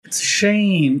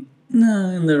shame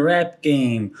in the rap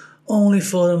game. Only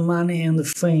for the money and the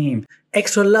fame.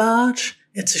 Extra large,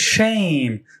 it's a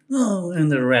shame in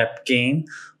the rap game.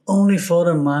 Only for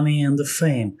the money and the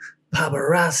fame.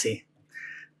 Paparazzi.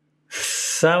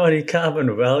 Sawadee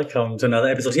and welcome to another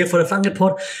episode here for the Funk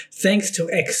Report. Thanks to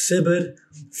Exhibit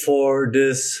for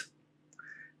this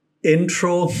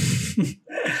intro.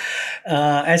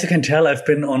 As you can tell, I've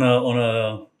been on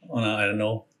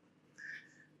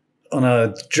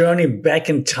a journey back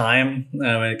in time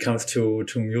when it comes to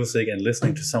music and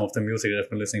listening to some of the music that I've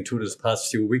been listening to this past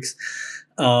few weeks.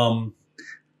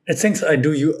 It's things I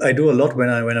do a lot when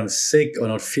I'm sick or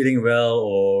not feeling well,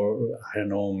 or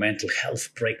mental health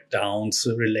breakdowns,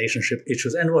 relationship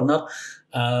issues and whatnot.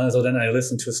 So then I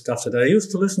listen to stuff that I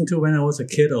used to listen to when I was a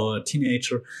kid or a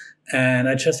teenager, and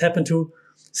I just happened to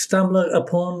stumble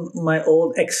upon my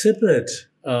old Exhibit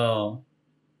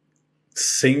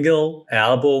single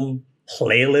album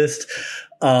playlist.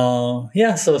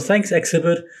 So thanks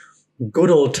Exhibit. Good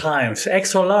old times.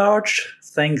 Extra large.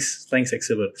 Thanks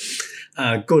Exhibit.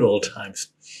 Good old times.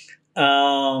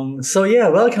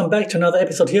 Welcome back to another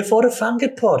episode here for the Funk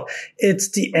Report. It's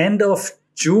the end of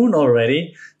June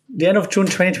already. The end of June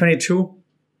 2022.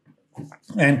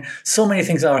 And so many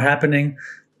things are happening.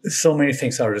 So many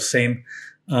things are the same.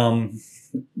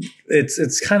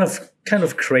 It's kind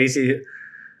of crazy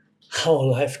how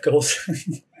life goes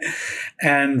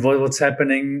and what's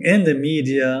happening in the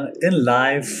media, in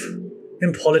life,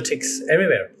 in politics,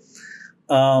 everywhere.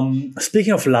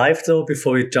 Speaking of life, though,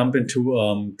 before we jump into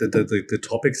the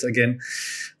topics again,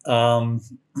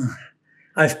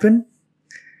 I've been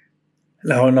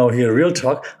here real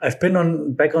talk. I've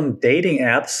been back on dating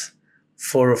apps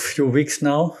for a few weeks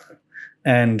now,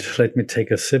 and let me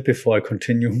take a sip before I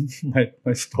continue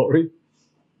my story.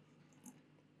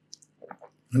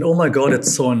 And oh my God,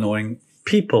 it's so annoying.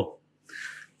 People,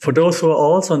 for those who are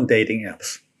also on dating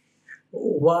apps,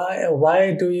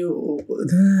 why do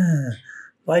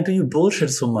you bullshit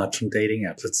so much on dating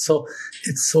apps? It's so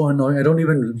annoying. I don't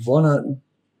even want to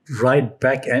write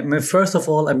back. I mean, first of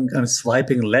all, I'm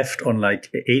swiping left on like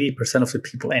 80% of the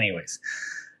people anyways.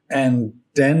 And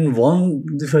then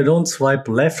if I don't swipe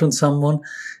left on someone,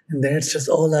 and then it's just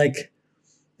all like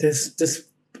this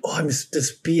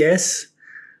BS.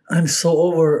 I'm so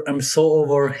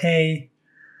over, hey,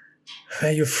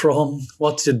 where you from?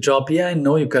 What's your job? Yeah, I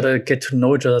know you gotta get to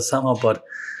know each other somehow, but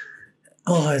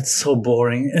it's so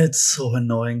boring. It's so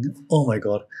annoying. Oh my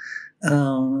God.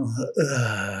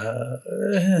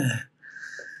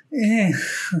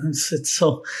 It's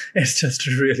just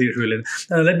really.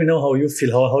 Let me know how you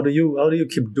feel. How do you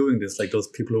keep doing this? Like those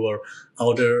people who are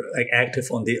out there, like active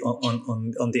on the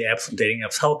apps, on dating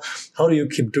apps. How do you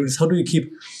keep doing this? How do you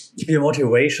keep your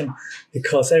motivation?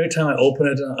 Because every time I open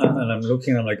it and I'm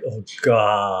looking, I'm like, oh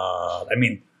God. I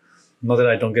mean, not that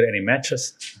I don't get any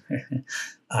matches.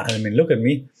 I mean, look at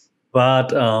me.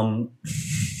 But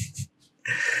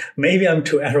maybe I'm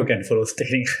too arrogant for those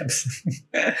dating apps.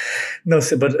 No,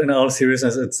 but in all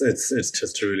seriousness, it's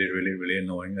just really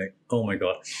annoying. Like, oh my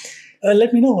God.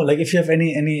 Let me know, like, if you have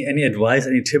any advice,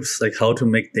 any tips, like how to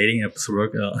make dating apps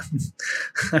work.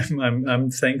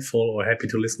 I'm thankful or happy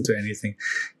to listen to anything,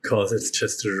 because it's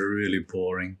just really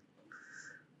boring.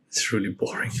 It's really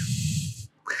boring.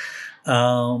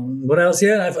 What else?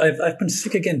 Yeah, I've been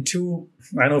sick again too.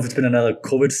 I don't know if it's been another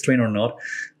COVID strain or not.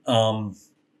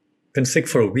 Been sick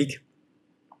for a week.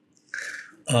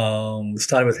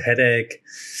 Started with headache,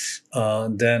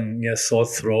 then sore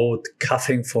throat,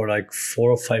 coughing for like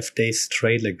 4 or 5 days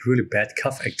straight, like really bad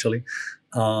cough actually.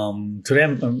 Today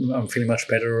I'm feeling much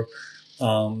better.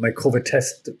 My COVID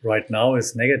test right now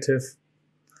is negative.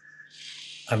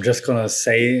 I'm just gonna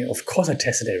say, of course I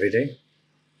test it every day.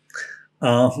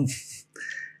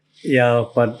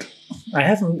 But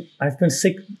I've been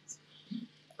sick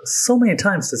so many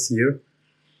times this year.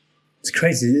 It's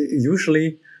crazy.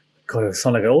 Usually, God, I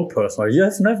sound like an old person.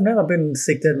 I've never been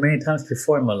sick that many times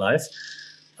before in my life.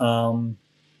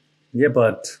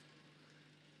 But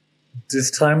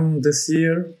this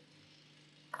year,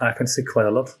 I've been sick quite a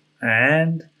lot,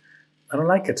 and I don't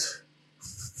like it.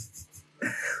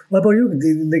 What about you?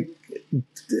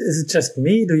 Is it just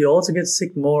me? Do you also get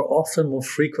sick more often, more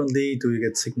frequently? Do you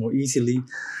get sick more easily?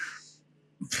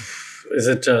 Is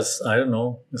it just, I don't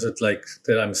know, is it like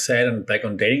that I'm sad and back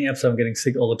on dating apps I'm getting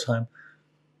sick all the time?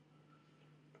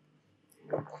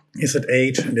 Is it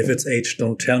age? And if it's age,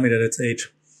 don't tell me that it's age.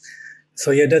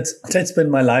 So that's been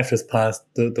my life this past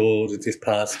 1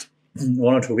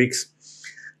 or 2 weeks.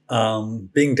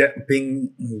 Being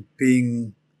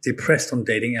depressed on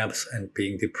dating apps and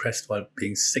being depressed while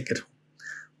being sick at home.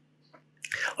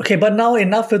 Okay, but now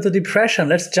enough with the depression.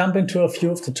 Let's jump into a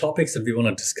few of the topics that we want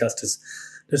to discuss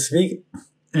this week.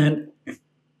 And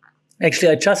actually,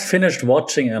 I just finished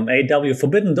watching AEW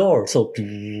Forbidden Door. So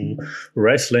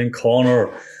wrestling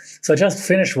corner. So I just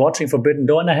finished watching Forbidden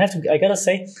Door, and I gotta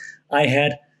say, I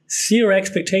had zero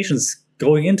expectations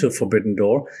going into Forbidden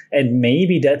Door, and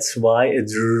maybe that's why it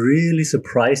really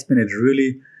surprised me. And it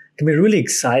really got me really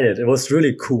excited. It was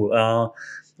really cool.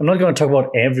 I'm not going to talk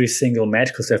about every single match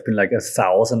because there have been like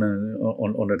 1,000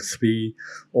 on a 3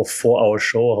 or 4 hour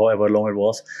show, however long it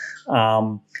was.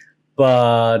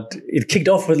 But it kicked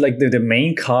off with like the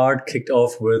main card kicked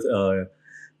off with the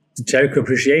Jericho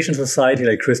Appreciation Society,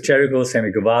 like Chris Jericho, Sammy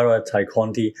Guevara, Ty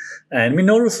Conti, and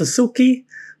Minoru Suzuki,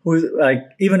 who, like,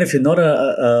 even if you're not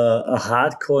a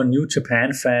hardcore New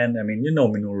Japan fan, I mean, you know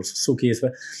Minoru Suzuki is,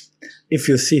 if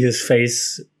you see his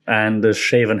face and the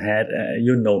shaven head,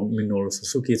 you know Minoru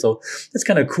Suzuki. So it's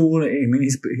kind of cool. I mean,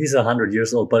 he's 100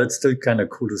 years old, but it's still kind of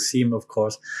cool to see him, of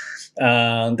course.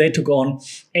 They took on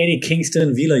Eddie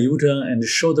Kingston, Wheeler Yuta, and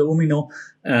Shota Umino.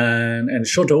 And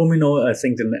Shota Umino, I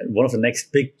think, one of the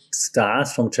next big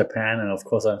stars from Japan. And of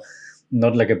course, I'm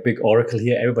not like a big oracle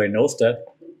here. Everybody knows that.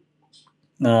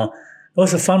 It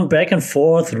was a fun back and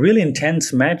forth, really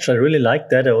intense match. I really liked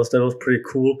that. That was pretty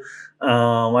cool.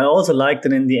 I also liked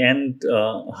it in the end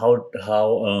how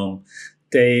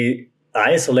they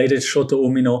isolated Shota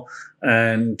Umino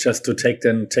and just to take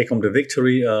home the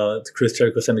victory. Chris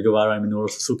Jericho, Sammy Guevara, and Minoru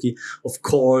Suzuki, of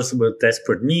course, with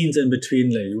desperate means in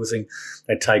between, like using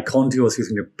Ty Conti was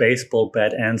using the baseball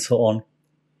bat and so on.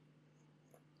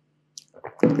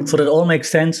 So that all makes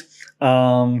sense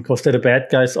because they're the bad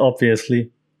guys,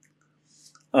 obviously.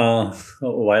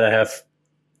 While I have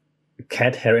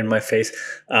cat hair in my face.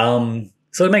 So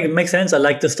it makes sense. I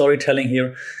like the storytelling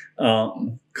here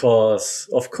because,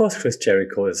 of course, Chris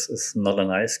Jericho is not a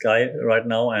nice guy right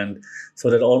now. And so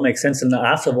that all makes sense. And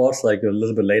afterwards, like a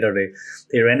little bit later,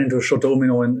 they ran into Shota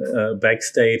Umino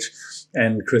backstage.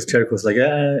 And Chris Jericho was like,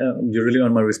 you're really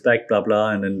on my respect, blah, blah.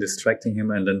 And then distracting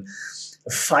him. And then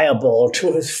a fireball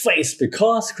to his face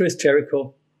because Chris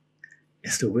Jericho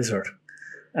is the Wizard.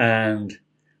 And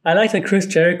I like that Chris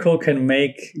Jericho can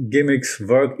make gimmicks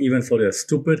work even though they're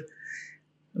stupid.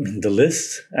 I mean, the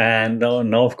List, and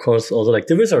now of course also like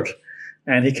the Wizard,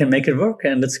 and he can make it work,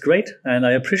 and that's great, and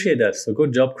I appreciate that. So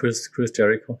good job, Chris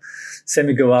Jericho.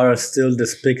 Sammy Guevara still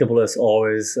despicable as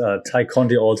always. Ty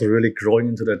Conti also really growing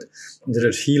into that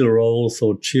heel role.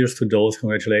 So cheers to those.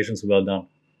 Congratulations, well done.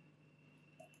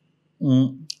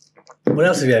 What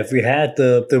else do we have? We had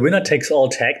the winner takes all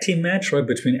tag team match, right,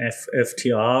 between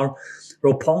FTR,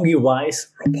 Roppongi Vice,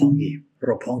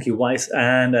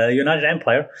 and United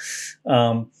Empire.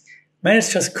 Man,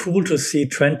 it's just cool to see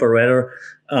Trent Barretta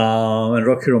and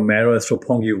Rocky Romero as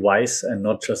Roppongi Vice and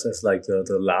not just as like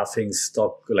the laughing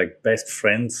stock, like best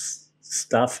friends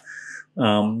stuff.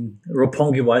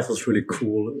 Roppongi Vice was really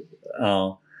cool.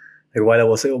 Like while I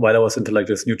was into like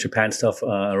this New Japan stuff,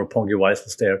 Roppongi Vice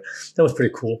was there. That was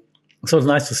pretty cool. So it's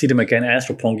nice to see them again as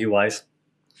Roppongi Vice.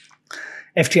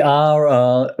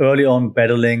 FTR early on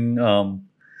battling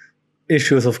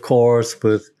issues, of course,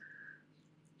 with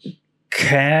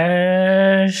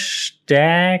Cash,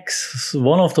 Dax,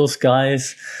 one of those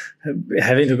guys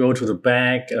having to go to the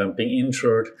back, being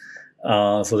injured.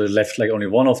 So they left like only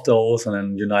one of those, and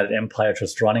then United Empire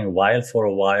just running wild for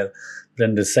a while.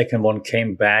 Then the second one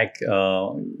came back,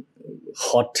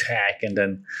 hot tag, and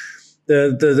then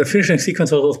the finishing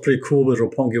sequence was pretty cool with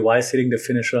Roppongi Vice hitting the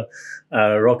finisher,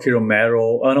 Trent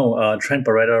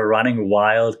Barretta running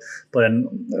wild, but then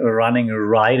running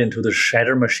right into the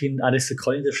Shatter Machine. Are they still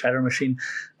calling it the Shatter Machine?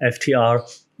 FTR.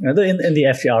 In the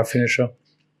FTR finisher.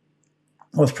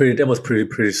 That was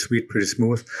pretty sweet, pretty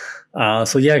smooth.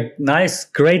 So yeah, nice,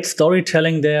 great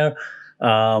storytelling there.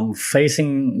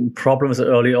 Facing problems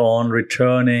early on,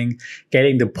 returning,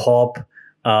 getting the pop.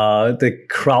 The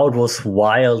crowd was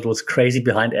wild, was crazy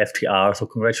behind FTR. So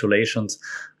congratulations.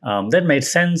 That made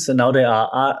sense. And now they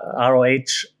are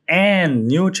ROH and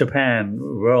New Japan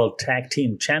World Tag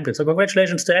Team Champions. So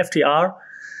congratulations to FTR.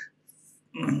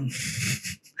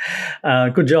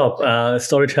 Good job.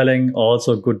 Storytelling,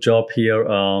 also good job here.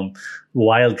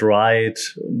 Wild ride,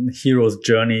 hero's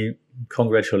journey.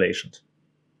 Congratulations.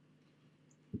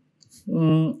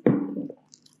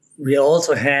 We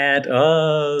also had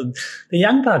the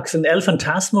Young Bucks and El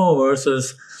Phantasmo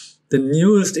versus the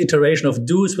newest iteration of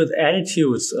Dudes with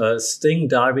Attitudes, Sting,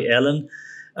 Darby Allin,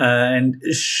 and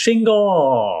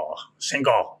Shingo.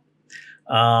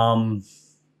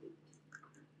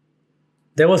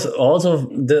 There was also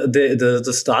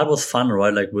the start was fun,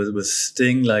 right? Like with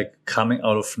Sting like coming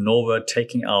out of nowhere,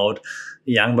 taking out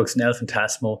the Young Bucks and El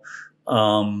Phantasmo.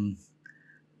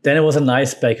 Then it was a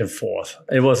nice back and forth.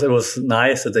 It was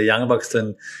nice that the Young Bucks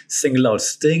then singled out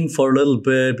Sting for a little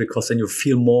bit, because then you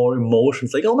feel more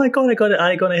emotions, like, oh my god,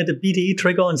 I gonna hit the BTE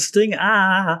trigger on Sting,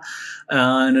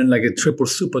 and then like a triple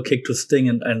super kick to Sting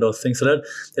and those things. So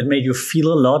that made you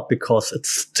feel a lot, because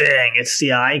it's Sting, it's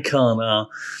the icon.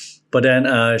 But then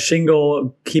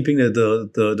Shingo keeping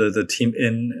the team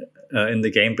in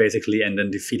the game basically, and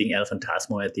then defeating El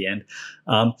Phantasmo at the end.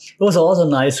 It was also a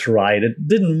nice ride. It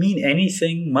didn't mean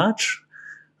anything much,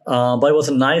 but it was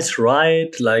a nice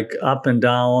ride, like up and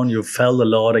down. You felt a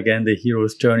lot. Again, the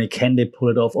hero's journey. Can they pull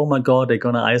it off? Oh my god, they're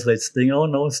gonna isolate Sting. Oh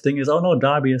no, Sting is. Oh no,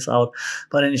 Darby is out.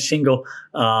 But then Shingo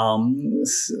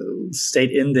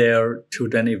stayed in there to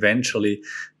then eventually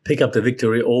pick up the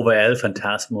victory over El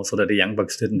Phantasmo, so that the Young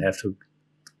Bucks didn't have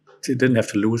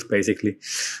to lose basically.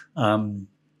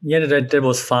 Yeah, that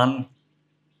was fun.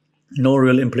 No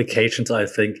real implications, I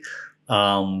think,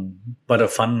 but a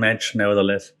fun match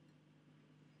nevertheless.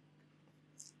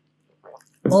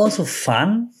 Also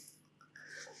fun,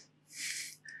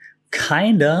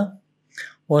 kinda,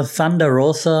 was Thunder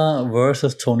Rosa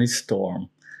versus Toni Storm,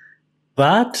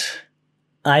 but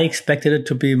I expected it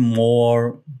to be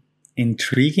more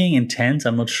intriguing, intense.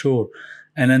 I'm not sure.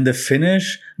 And then the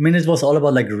finish, I mean, it was all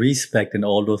about like respect and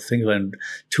all those things. And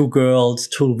two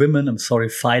women,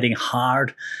 fighting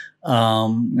hard,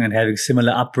 and having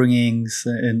similar upbringings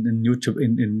in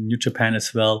New Japan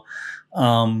as well.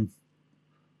 But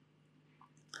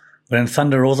then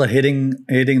Thunder Rosa hitting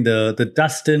the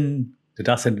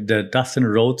Dustin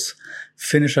Rhodes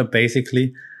finisher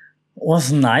basically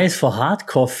was nice for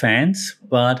hardcore fans,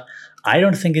 but I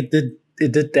don't think it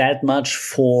did that much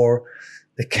for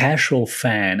the casual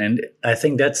fan. And I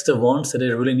think that's the ones that they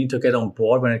really need to get on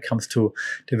board when it comes to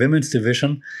the women's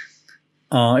division,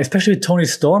 especially with Toni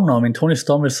Storm now. I mean, Toni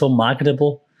Storm is so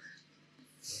marketable.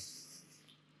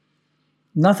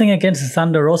 Nothing against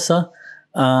Thunder Rosa,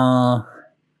 lo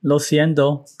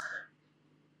siento,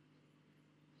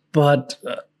 but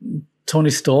Toni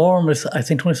Storm is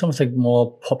like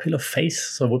more popular face,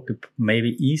 so it would be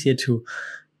maybe easier to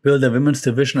build a women's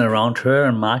division around her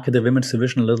and market the women's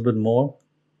division a little bit more.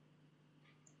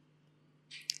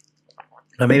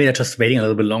 Or maybe they're just waiting a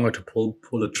little bit longer to pull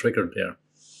the trigger there.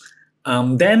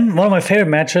 Then one of my favorite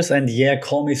matches, and yeah,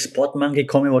 call me Spot Monkey,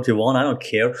 call me what you want, I don't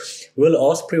care. Will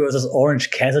Ospreay versus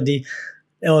Orange Cassidy.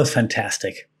 It was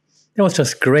fantastic. It was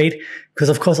just great, because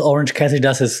of course Orange Cassidy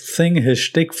does his thing, his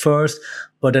shtick first,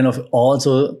 but then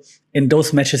also in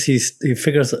those matches he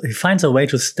finds a way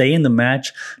to stay in the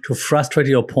match, to frustrate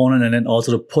the opponent, and then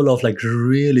also to pull off like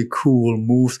really cool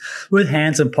moves with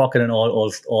hands in pocket and all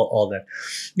that.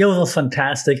 It was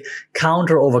fantastic.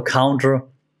 Counter over counter,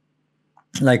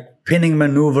 like pinning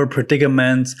maneuver,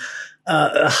 predicaments,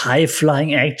 high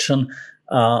flying action.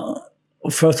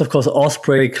 First, of course,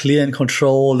 Ospreay clear in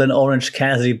control, then Orange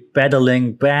Cassidy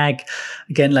battling back.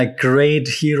 Again, like great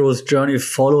hero's journey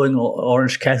following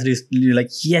Orange Cassidy. You're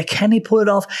like, yeah, can he pull it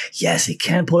off? Yes, he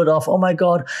can pull it off. Oh my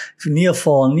God. Near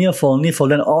fall.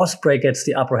 Then Ospreay gets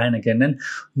the upper hand again. Then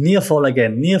near fall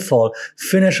again, near fall.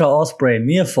 Finisher Ospreay,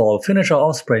 near fall. Finisher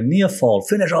Ospreay, near fall.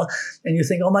 Finisher. And you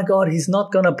think, oh my God, he's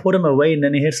not going to put him away. And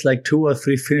then he hits like 2 or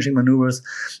 3 finishing maneuvers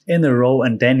in a row.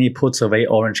 And then he puts away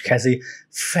Orange Cassidy.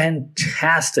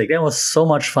 Fantastic. That was so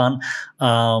much fun.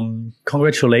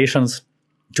 Congratulations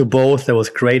to both. That was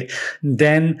great.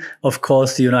 Then, of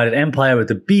course, the United Empire with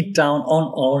the beatdown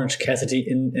on Orange Cassidy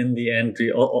in the end.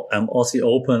 The Aussie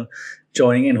Open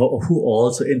joining in, who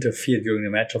also interfered during the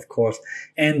match, of course.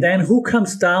 And then who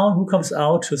comes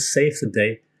out to save the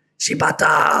day?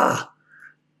 Shibata!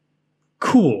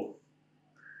 Cool.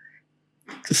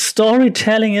 The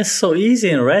storytelling is so easy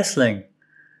in wrestling.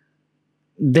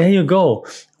 There you go.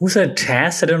 Who said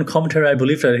Taz said on commentary? I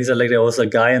believe that he said like there was a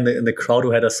guy in the crowd who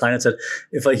had a sign that said,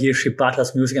 "If I hear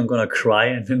Shibata's music, I'm gonna cry."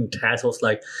 And then Taz was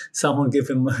like, "Someone give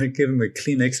him a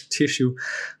Kleenex tissue."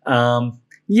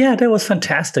 Yeah, that was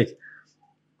fantastic.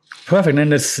 Perfect. And then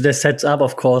this sets up,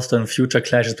 of course, the future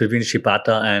clashes between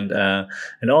Shibata and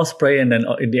Ospreay, and then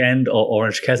in the end,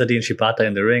 Orange Cassidy and Shibata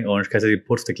in the ring. Orange Cassidy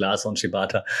puts the glass on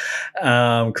Shibata.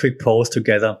 Quick pose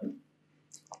together.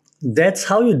 That's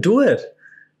how you do it.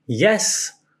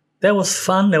 Yes, that was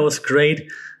fun. That was great.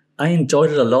 I enjoyed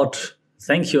it a lot.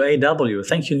 Thank you, AEW.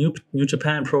 Thank you, New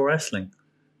Japan Pro Wrestling.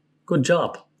 Good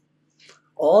job.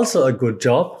 Also a good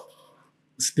job.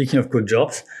 Speaking of good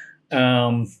jobs,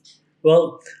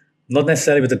 well, not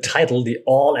necessarily with the title, the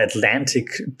All Atlantic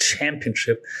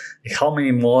Championship. Like how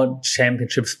many more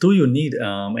championships do you need,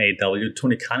 AEW?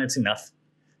 Tony Khan, it's enough.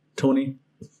 Tony,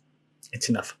 it's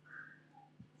enough.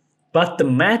 But the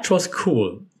match was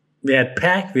cool. We had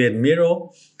Pac, we had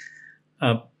Miro.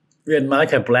 We had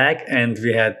Malachi Black, and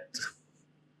we had,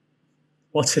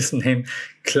 what's his name,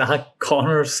 Clark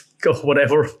Connors or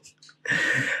whatever,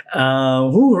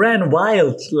 who ran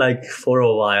wild like for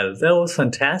a while. That was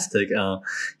fantastic.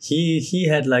 He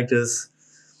had like those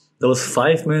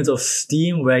 5 minutes of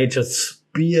steam where he just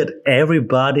speared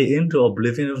everybody into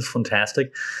oblivion. It was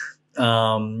fantastic.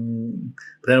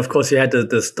 But then of course you had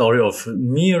the story of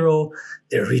Miro,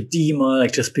 the Redeemer,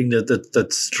 like just being the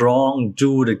strong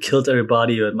dude that killed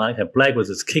everybody. You had Malachi Black with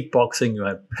his kickboxing. You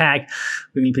had Pac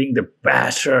being the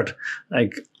bastard,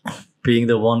 like being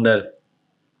the one that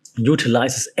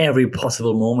utilizes every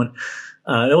possible moment.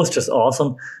 That was just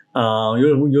awesome.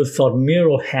 You thought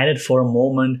Miro had it for a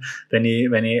moment when he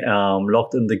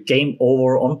locked in the game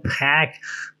over on Pac,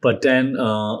 but then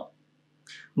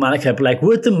Malachi Black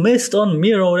with the mist on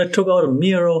Miro that took out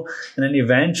Miro, and then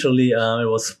eventually it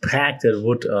was Pac that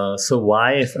would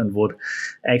survive and would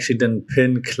actually then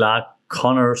pin Clark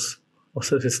Connors, what's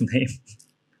his name,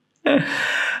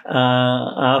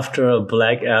 after a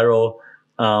Black Arrow.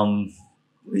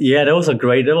 Yeah, that was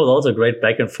also a great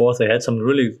back and forth. They had some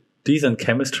really decent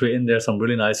chemistry in there, some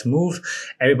really nice moves.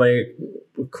 Everybody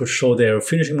could show their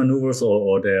finishing maneuvers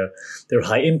or their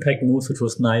high impact moves, which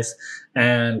was nice.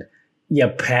 And yeah,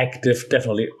 Pac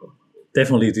definitely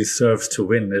deserves to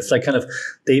win. It's like kind of,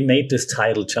 they made this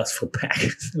title just for Pac.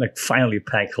 Like finally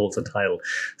Pac holds a title.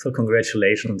 So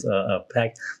congratulations,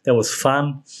 Pac. That was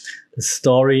fun. The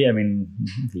story, I mean,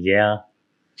 yeah,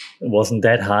 it wasn't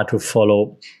that hard to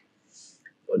follow.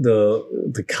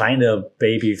 The kind of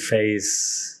baby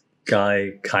face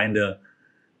guy kind of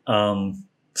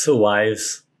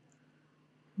survives.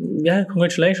 Yeah,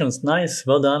 congratulations. Nice.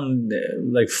 Well done.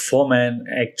 Like 4-man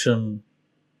action.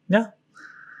 Yeah.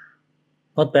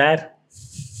 Not bad.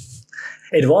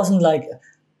 It wasn't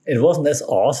as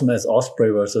awesome as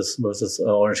Ospreay versus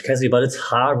Orange Cassidy, but it's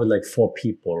hard with like 4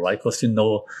 people, right? Because you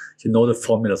know the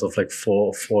formulas of like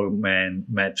 4-man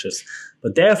matches.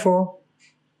 But therefore,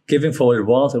 giving for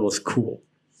what it was cool.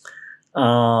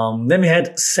 Then we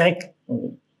had Zack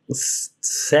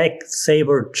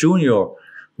Sabre Jr.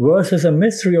 versus a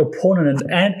mystery opponent,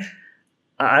 and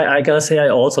I gotta say I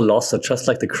also lost it, just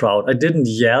like the crowd. I didn't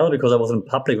yell because I was in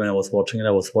public when I was watching it.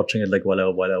 I was watching it like while I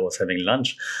was having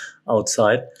lunch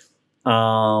outside.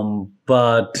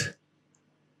 But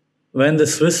when the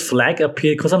Swiss flag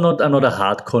appeared, because I'm not a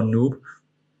hardcore noob.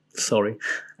 Sorry,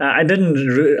 I didn't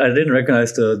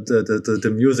recognize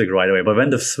the music right away. But when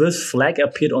the Swiss flag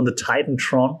appeared on the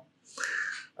Titantron,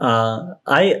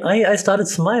 I started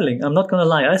smiling. I'm not gonna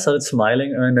lie, I started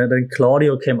smiling, and then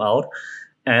Claudio came out,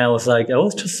 and I was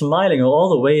just smiling all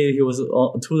the way he was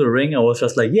to the ring. I was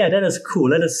just like, yeah, that is cool.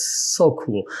 That is so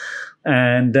cool.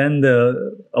 And then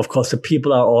of course the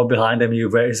people are all behind him.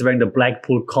 He's wearing the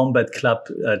Blackpool Combat Club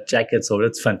jacket, so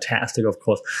that's fantastic. Of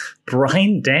course,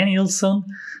 Bryan Danielson,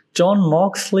 Jon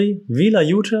Moxley, Wheeler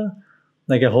Yuta,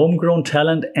 like a homegrown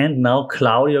talent, and now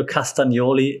Claudio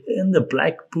Castagnoli in the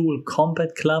Blackpool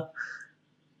Combat Club.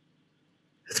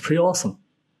 It's pretty awesome.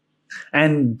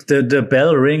 And the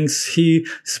bell rings, he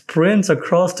sprints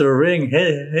across the ring,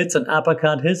 hits an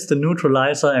uppercut, hits the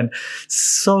neutralizer, and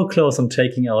so close on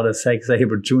taking out a Zack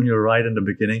Sabre Jr. right in the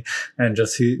beginning. And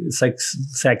just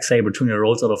Zack Sabre Jr.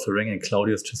 rolls out of the ring, and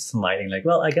Claudio's just smiling like,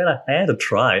 well, I had to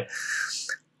try.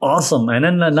 Awesome. And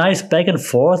then a nice back and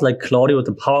forth, like Claudio with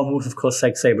the power moves, of course,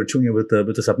 Zack Sabre Jr. with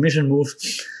the submission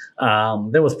moves.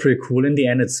 That was pretty cool. In the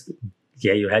end,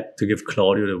 you had to give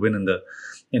Claudio the win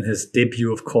in his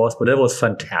debut, of course, but that was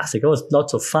fantastic. It was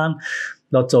lots of fun,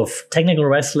 lots of technical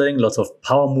wrestling, lots of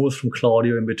power moves from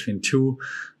Claudio in between too.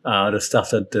 The stuff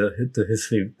that his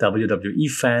WWE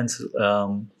fans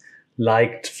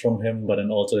liked from him, but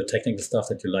then also the technical stuff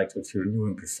that you liked if you knew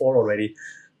him before already.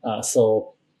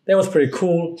 So that was pretty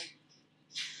cool.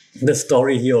 The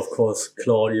story here, of course,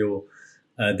 Claudio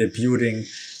debuting,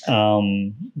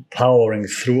 overpowering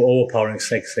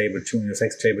Zack Sabre Jr.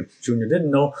 Zack Sabre Jr.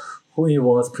 didn't know who he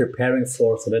was preparing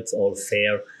for, so that's all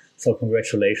fair. So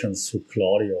congratulations to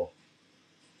Claudio.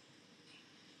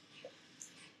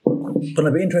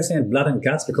 Gonna be interesting at Blood and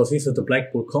Guts because he's at the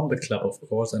Blackpool Combat Club, of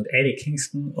course, and Eddie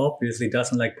Kingston obviously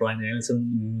doesn't like Bryan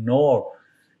Danielson nor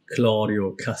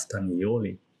Claudio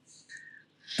Castagnoli.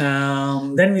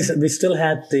 Then we still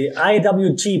had the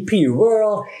IWGP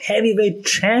World Heavyweight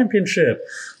Championship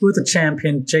with the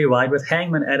champion Jay White, with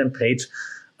Hangman Adam Page,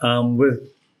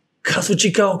 with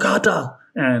Kazuchika Okada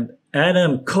and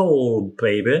Adam Cole,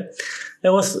 baby.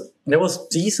 That was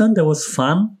decent. That was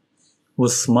fun. It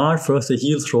was smart. First the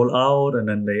heels roll out, and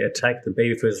then they attack the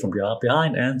babyface from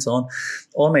behind, and so on.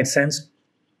 All made sense.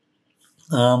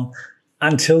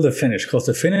 until the finish. Because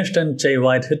the finish, then Jay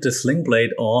White hit the sling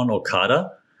blade on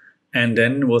Okada, and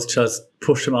then was just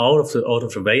pushed him out of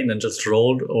the way, and then just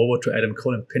rolled over to Adam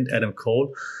Cole and pinned Adam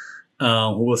Cole,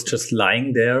 who was just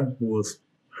lying there, who was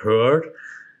hurt.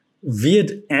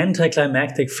 Weird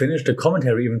anticlimactic finish. The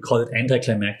commentary even called it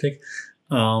anticlimactic.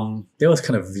 That was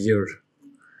kind of weird.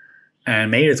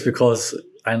 And maybe it's because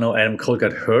I know Adam Cole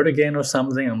got hurt again or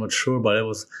something. I'm not sure, but it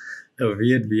was a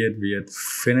weird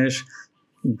finish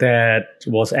that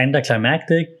was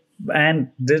anticlimactic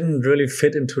and didn't really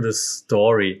fit into the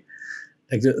story.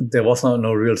 Like there was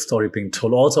no real story being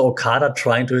told. Also, Okada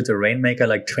trying to hit the Rainmaker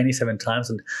like 27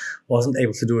 times and wasn't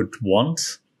able to do it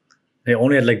once. They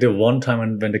only had like the one time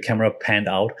when the camera panned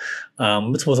out,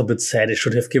 which was a bit sad. It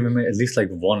should have given me at least like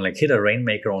one, like hit a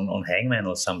Rainmaker on Hangman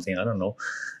or something. I don't know,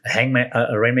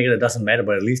 a Rainmaker that doesn't matter,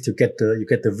 but at least you get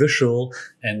the visual,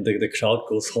 and the crowd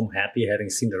goes home happy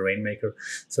having seen the Rainmaker.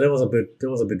 So that was a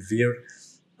bit weird.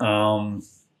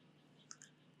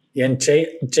 Yeah, and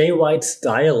Jay White's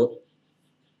style,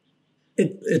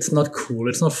 it's not cool.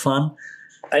 It's not fun.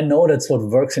 I know that's what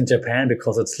works in Japan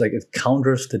because it's like it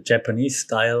counters the Japanese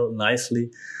style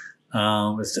nicely.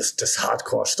 It's just this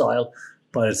hardcore style,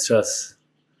 but it's just,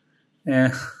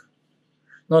 not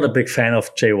a big fan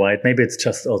of Jay White. Maybe it's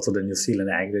just also the New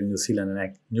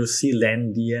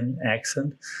Zealandian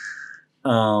accent.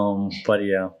 But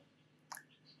yeah,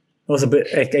 it was a bit,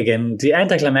 again, the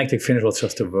anticlimactic finish was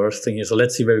just the worst thing here. So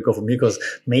let's see where we go from here, because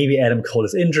maybe Adam Cole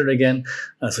is injured again.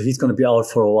 So he's going to be out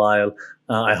for a while.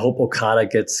 I hope Okada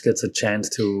gets a chance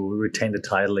to retain the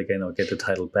title again or get the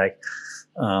title back.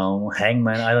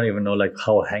 Hangman, I don't even know like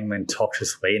how Hangman talks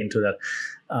his way into that.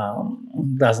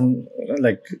 Doesn't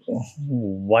like,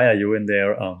 why are you in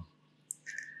there?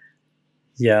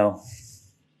 Yeah,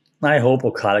 I hope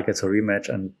Okada gets a rematch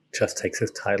and just takes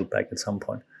his title back at some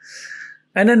point.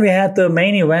 And then we had the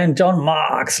main event, Jon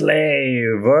Moxley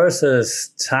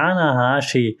versus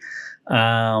Tanahashi.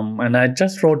 And I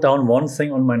just wrote down one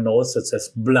thing on my notes that says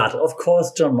blood. Of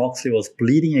course, Jon Moxley was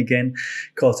bleeding again,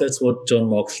 because that's what Jon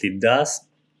Moxley does.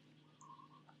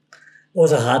 It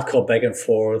was a hardcore back and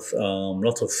forth,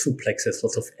 lots of suplexes,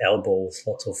 lots of elbows,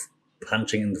 lots of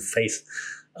punching in the face.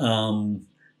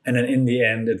 And then in the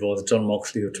end, it was Jon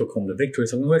Moxley who took home the victory.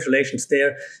 So congratulations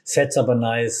there. Sets up a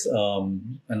nice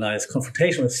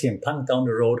confrontation with CM Punk down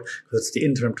the road, because it's the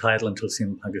interim title until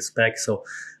CM Punk is back. So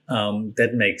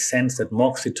that makes sense that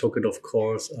Moxley took it, of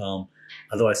course.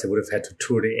 Otherwise, they would have had to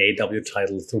tour the AEW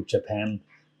title through Japan.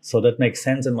 So that makes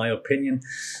sense in my opinion.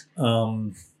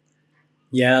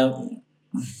 Yeah,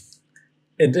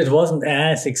 it wasn't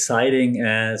as exciting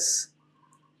as,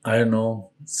 I don't know,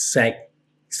 Zack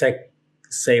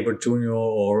Sabre Jr.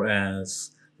 or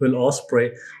as Will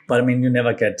Ospreay, but I mean, you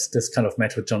never get this kind of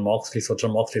match with Jon Moxley. So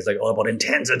Jon Moxley is like all about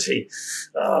intensity.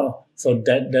 So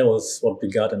that was what we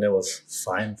got, and that was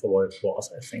fine for what it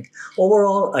was. I think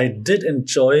overall, I did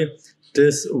enjoy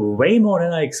this way more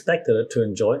than I expected it to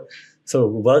enjoy. So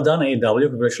well done, AEW.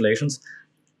 Congratulations.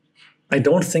 I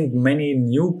don't think many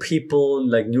new people,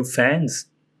 like new fans,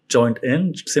 joined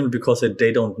in simply because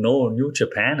they don't know New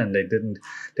Japan, and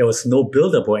there was no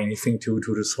build-up or anything to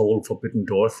this whole Forbidden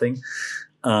Door thing.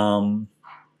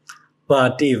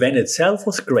 But the event itself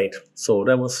was great. So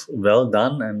that was well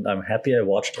done, and I'm happy I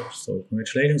watched it. So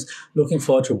congratulations. Looking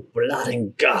forward to Blood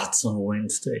and Guts on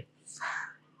Wednesday.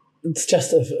 It's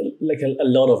just a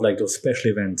lot of like those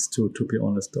special events to be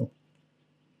honest though.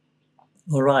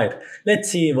 All right, let's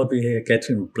see what we get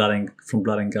from Blood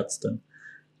and Guts then.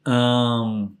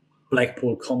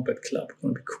 Blackpool Combat Club,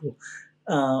 gonna be cool.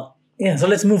 So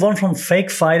let's move on from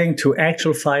fake fighting to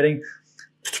actual fighting.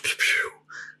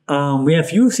 We have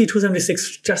UFC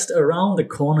 276 just around the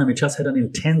corner. We just had an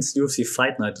intense UFC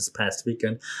fight night this past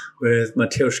weekend with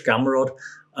Mateusz Gamrot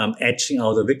edging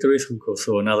out a victory.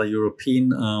 So another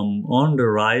European on the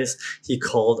rise. He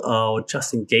called out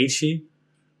Justin Gaethje,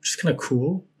 which is kind of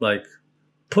cool. Like,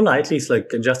 politely, it's like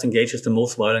Justin Gaethje is the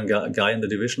most violent guy in the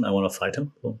division. I want to fight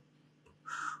him. So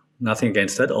nothing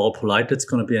against that. All polite. It's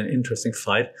going to be an interesting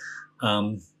fight.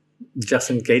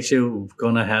 Justin Gaethje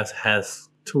gonna have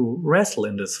to wrestle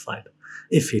in this fight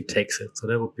if he takes it. So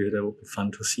that would be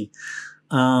fun to see.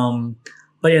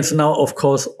 But yeah, so now of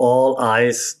course all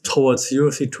eyes towards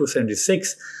UFC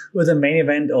 276 with the main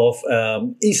event of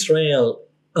Israel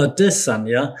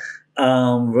Adesanya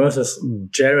versus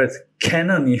Jared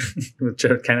Cannonier. With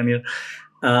Jared Cannonier.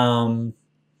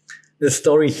 The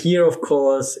story here, of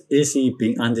course, is he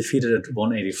being undefeated at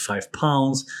 185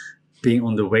 pounds, being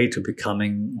on the way to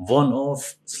becoming one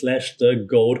of / the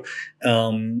GOAT,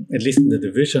 at least in the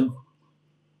division.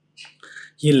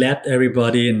 He lapped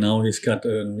everybody, and now he's got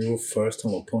a new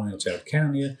first-time opponent, Jared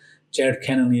Cannonier. Jared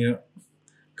Cannonier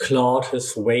clawed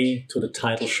his way to the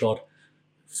title shot,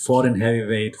 fought in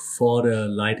heavyweight, fought a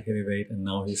light heavyweight, and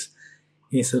now he's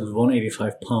at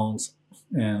 185 pounds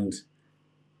and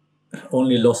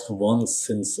only lost once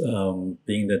since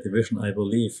being in that division, I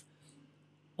believe.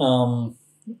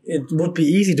 It would be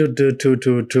easy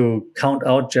to count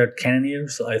out Jared Cannonier,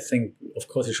 so I think, of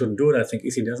course, he shouldn't do it. I think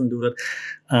Izzy doesn't do that.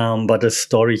 But the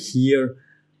story here,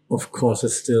 of course,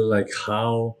 is still like,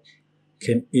 how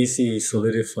can Izzy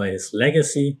solidify his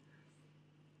legacy?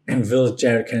 And will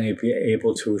Jared Cannonier be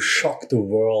able to shock the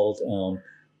world,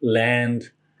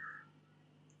 land,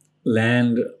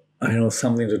 I know,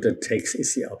 something that takes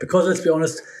Izzy out? Because let's be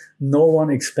honest, no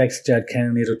one expects Jared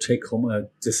Cannonier to take home a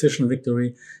decision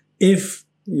victory. If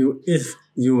you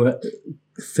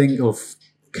think of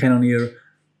Cannonier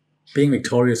being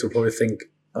victorious, you'll probably think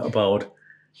about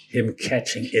him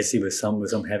catching Izzy with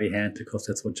some heavy hand, because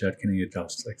that's what Jared Cannonier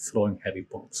does, like throwing heavy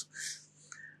bombs.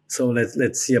 So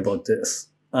let's see about this.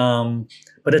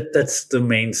 But that's the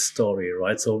main story,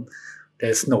 right? So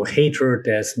there's no hatred,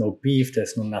 there's no beef,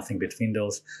 there's no nothing between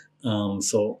those.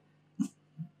 So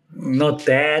not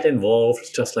that involved.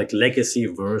 It's just like legacy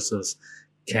versus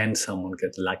can someone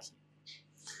get lucky.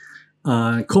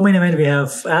 Co-main event, we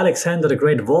have Alexander the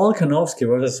Great Volkanovski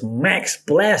versus Max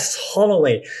Blast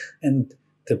Holloway, and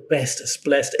the best is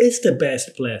blessed. It's the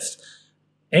best blessed.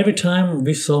 Every time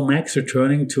we saw Max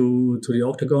returning to the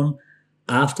octagon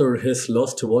after his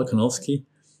loss to Volkanovski,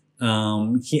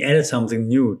 he added something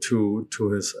new to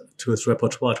his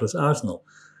repertoire, to his arsenal.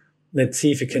 Let's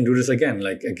see if he can do this again,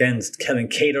 like against Kevin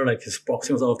Kattar, like his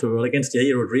boxing was out of the world. Against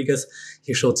Yair Rodriguez,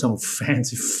 he showed some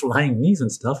fancy flying knees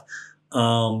and stuff.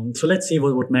 So let's see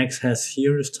what Max has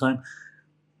here this time.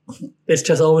 It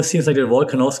just always seems like that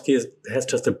Volkanovski has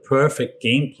just a perfect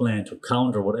game plan to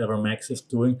counter whatever Max is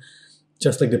doing,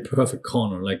 just like the perfect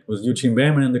corner. Like with Eugene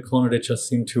Bareman in the corner, they just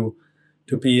seem to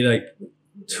be like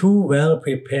too well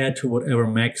prepared to whatever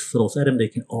Max throws at him. They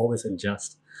can always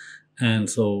adjust. And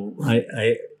so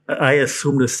I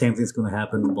assume the same thing is going to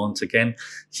happen once again.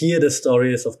 Here the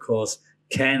story is, of course,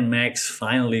 can Max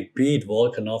finally beat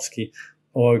Volkanovski,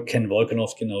 or can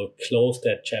Volkanovski now close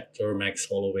that chapter, Max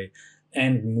Holloway,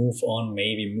 and move on,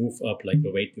 maybe move up like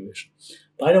the weight division.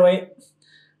 By the way,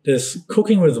 this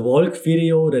Cooking with Volk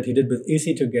video that he did with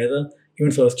Izzy together,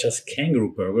 even though it's just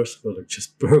kangaroo burgers, or like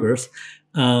just burgers,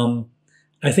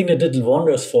 I think that did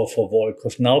wonders for Volk,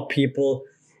 because now people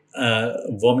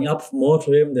warming up more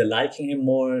to him, they're liking him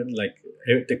more, like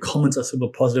the comments are super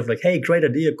positive, like, hey, great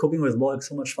idea, Cooking with Volk,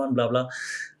 so much fun, blah, blah.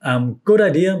 Good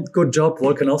idea, good job,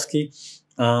 Volkanovski.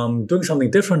 Doing something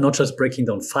different, not just breaking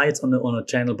down fights on a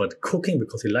channel, but cooking,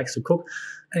 because he likes to cook,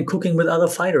 and cooking with other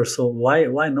fighters. So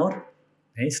why not?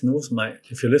 Hey, Snooze,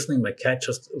 if you're listening, my cat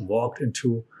just walked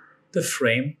into the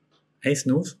frame. Hey,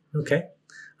 Snooze, okay?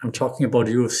 I'm talking about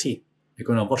UFC. You're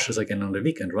gonna watch this again on the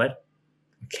weekend, right?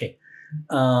 Okay.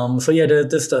 So yeah,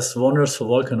 this does wonders for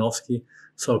Volkanovski.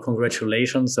 So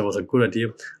congratulations, that was a good idea.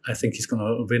 I think he's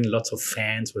gonna win lots of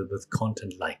fans with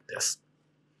content like this.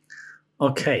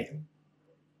 Okay.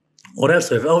 What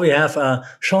else? We have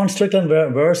Sean Strickland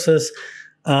versus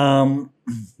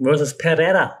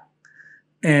Pereira.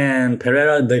 And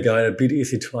Pereira, the guy that beat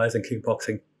Izzy twice in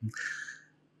kickboxing.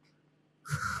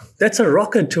 That's a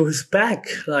rocket to his back.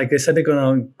 Like I said, they're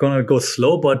gonna go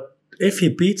slow, but if he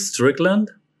beats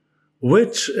Strickland,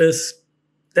 which is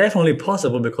definitely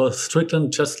possible because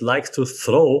Strickland just likes to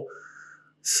throw.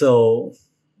 So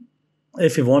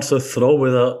if he wants to throw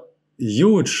with a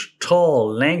huge,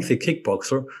 tall, lengthy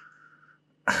kickboxer,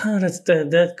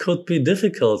 that could be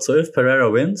difficult. So if Pereira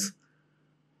wins,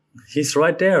 he's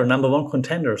right there, number one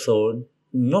contender. So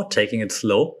not taking it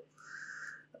slow,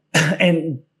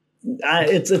 and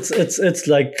it's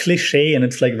like cliche, and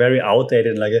it's like very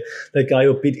outdated, like the guy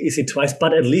who beat Izzy twice.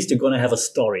 But at least you're gonna have a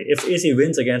story. If Izzy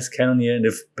wins against Cannonier and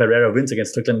if Pereira wins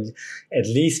against Strickland, at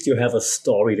least you have a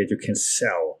story that you can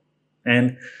sell.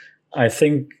 And I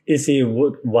think Izzy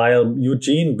would, while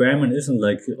Eugene Bareman isn't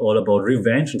like all about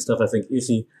revenge and stuff, I think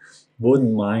Izzy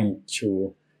wouldn't mind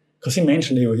to, because he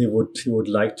mentioned he would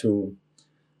like to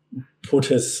put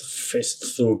his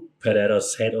fist through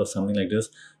Pereira's head or something like this.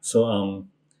 So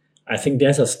I think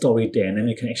there's a story there, and then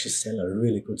you can actually sell a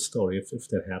really good story if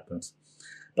that happens.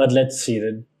 But let's see,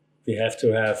 that we have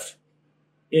to have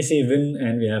Izzy win,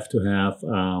 and we have to have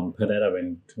Pereira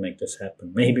win to make this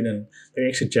happen. Maybe then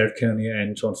actually Jared Cannonier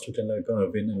and Sean Strickland are going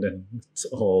to win, and then it's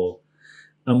all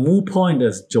a moot point,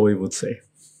 as Joey would say.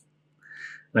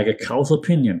 Like a cow's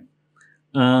opinion.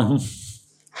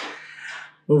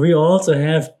 We also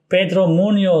have Pedro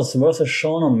Munoz versus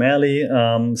Sean O'Malley.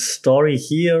 Story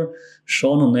here: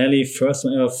 Sean O'Malley, first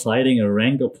time ever fighting a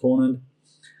ranked opponent.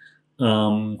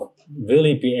 Will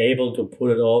he be able to pull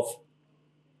it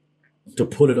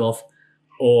off?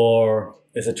 Or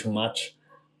is it too much?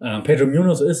 Pedro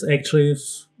Munoz is actually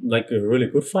like a really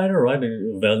good fighter, right?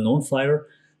 A well-known fighter.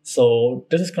 So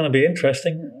this is going to be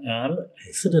interesting.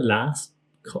 Is it the last?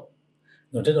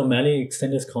 No, did O'Malley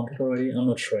extend his contract already? I'm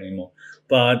not sure anymore.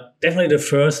 But definitely the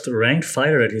first ranked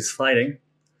fighter that he's fighting.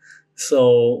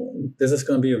 So this is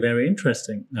going to be very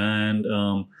interesting. And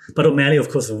but O'Malley, of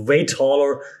course, way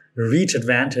taller, reach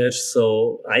advantage.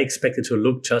 So I expect it to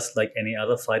look just like any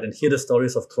other fight. And here the story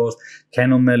is, of course,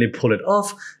 can O'Malley pull it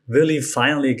off? Will he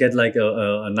finally get like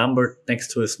a number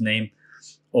next to his name?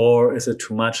 Or is it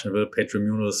too much? And will Pedro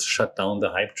Munoz shut down the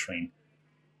hype train?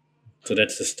 So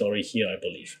that's the story here, I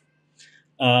believe.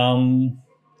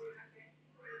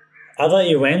 Other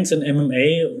events in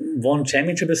MMA, One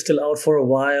Championship is still out for a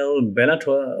while.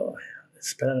 Bellator is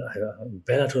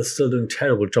still doing a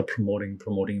terrible job promoting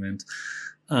events.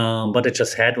 But they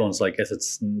just had one, so I guess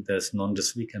there's none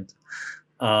this weekend.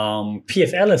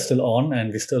 PFL is still on,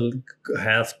 and we still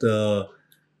have the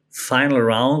final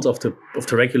rounds of the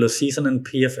regular season in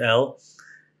PFL.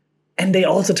 And they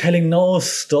also telling no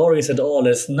stories at all.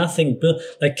 There's nothing built.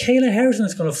 Like Kayla Harrison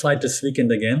is going to fight this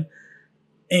weekend again.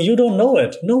 And you don't know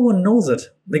it. No one knows it.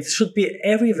 Like, it should be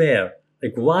everywhere.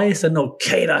 Like, why is there no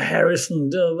Kayla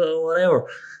Harrison, whatever?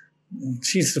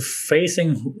 She's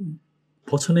facing,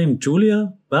 what's her name?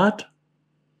 Julia Budd?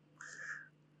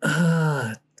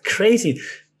 Crazy.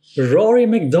 Rory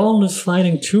McDonald is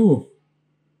fighting too.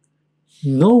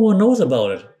 No one knows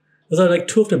about it. Those are like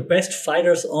two of the best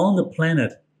fighters on the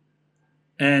planet.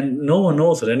 And no one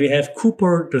knows it. And we have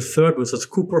Cooper the third versus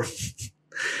Cooper.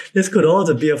 This could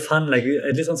also be a fun, like,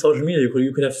 at least on social media,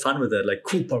 you could have fun with that, like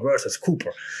Cooper versus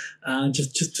Cooper.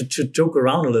 Just to joke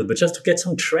around a little bit, just to get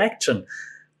some traction.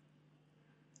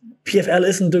 PFL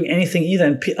isn't doing anything either.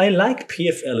 And I like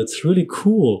PFL. It's really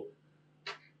cool.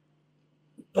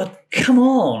 But come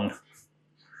on.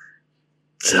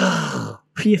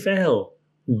 PFL.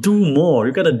 Do more.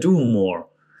 You gotta do more.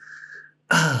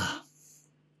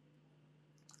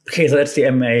 Okay, so that's the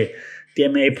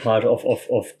MMA part of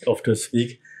this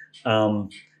week.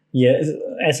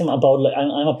 As I'm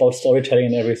about storytelling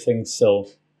and everything, so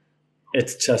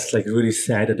it's just like really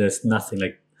sad that there's nothing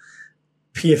like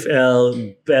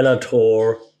PFL,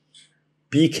 Bellator,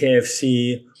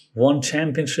 BKFC, One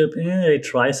Championship. Yeah, they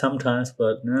try sometimes,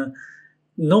 but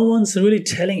no one's really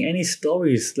telling any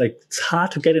stories. Like, it's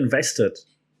hard to get invested.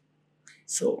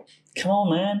 So come on,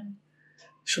 man.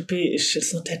 It's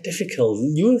just not that difficult.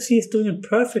 UFC is doing it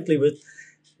perfectly with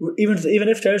even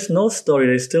if there's no story,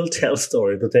 they still tell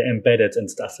stories, but they're embedded and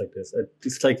stuff like this.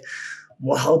 It's like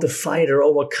how the fighter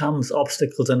overcomes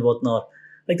obstacles and whatnot.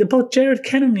 Like about Jared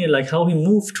Cannonier, like how he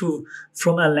moved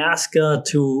from Alaska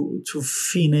to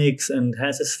Phoenix and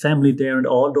has his family there and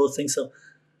all those things. So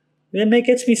it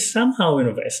gets me somehow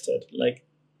invested. Like,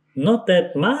 not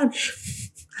that much,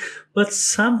 but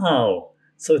somehow.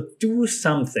 So do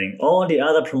something. All the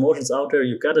other promotions out there,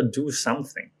 you gotta do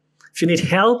something. If you need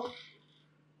help,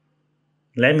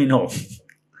 let me know.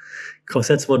 Because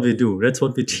that's what we do. That's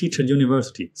what we teach at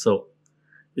university. So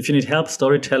if you need help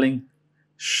storytelling,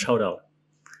 shout out.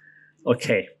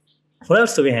 Okay. What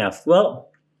else do we have?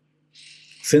 Well,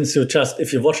 since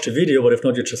if you watched the video, but if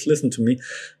not, you just listen to me,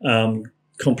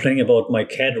 complaining about my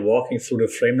cat walking through the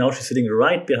frame. Now she's sitting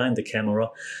right behind the camera.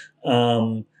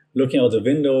 Looking out the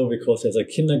window because there's a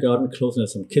kindergarten close and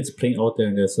there's some kids playing out there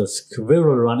and there's a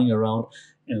squirrel running around.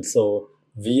 And so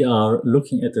we are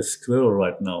looking at the squirrel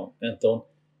right now. And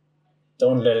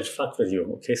don't let it fuck with you.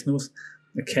 Okay, Snooze?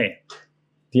 Okay.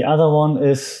 The other one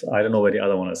is, I don't know where the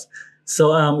other one is.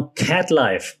 So, Cat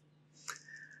Life.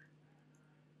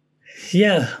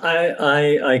 Yeah,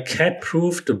 I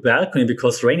cat-proofed the balcony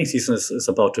because rainy season is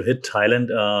about to hit Thailand.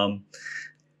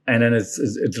 And then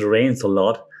it rains a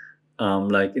lot.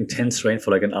 Like intense rain for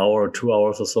like an hour or 2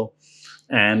 hours or so.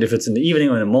 And if it's in the evening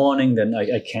or in the morning, then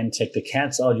I can't take the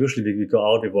cats out. Usually we go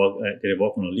out, they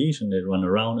walk on a leash and they run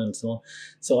around and so on.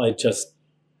 So I just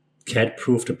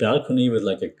cat-proofed the balcony with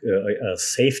like a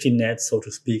safety net, so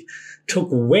to speak. Took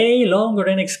way longer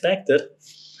than expected.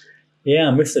 Yeah,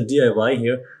 Mr. DIY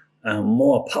here.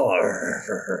 More power.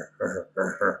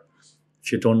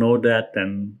 If you don't know that,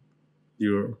 then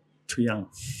you're too young.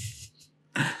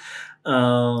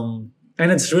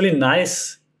 And it's really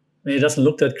nice. I mean, it doesn't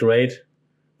look that great,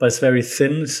 but it's very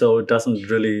thin, so it doesn't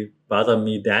really bother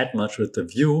me that much with the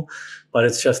view. But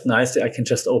it's just nice that I can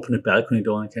just open the balcony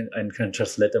door and can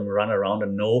just let them run around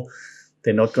and know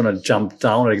they're not gonna jump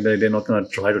down, like they're not gonna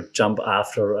try to jump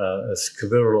after a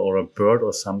squirrel or a bird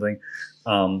or something.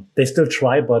 They still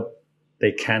try, but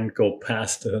they can't go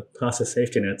past the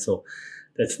safety net. So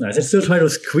that's nice. They still try to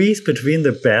squeeze between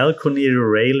the balcony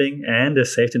railing and the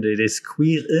safety net. They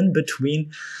squeeze in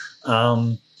between.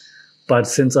 But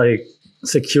since I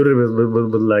secured it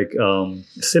with like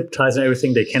zip ties and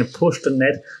everything, they can push the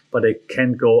net, but they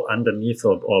can't go underneath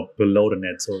or below the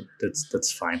net. So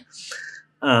that's fine.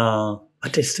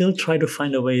 But they still try to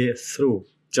find a way through.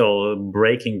 So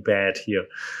Breaking Bad here.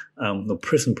 No,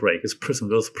 Prison Break. It's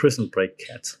those Prison Break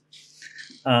cats.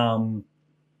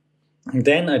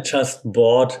 Then I just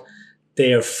bought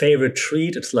their favorite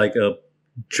treat. It's like a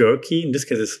jerky. In this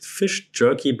case, it's fish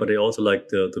jerky, but they also like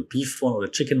the beef one or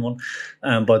the chicken one.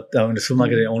 But in the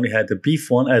supermarket, they only had the beef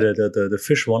one, the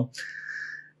fish one.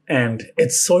 And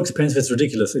it's so expensive, it's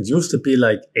ridiculous. It used to be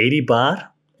like 80 baht,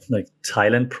 like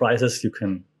Thailand prices. You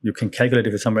can calculate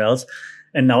if it's somewhere else.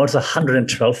 And now it's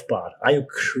 112 baht.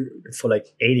 For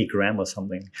like 80 gram or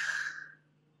something.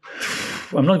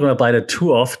 I'm not going to buy that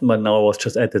too often, but now I was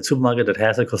just at the supermarket that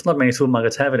has it, because not many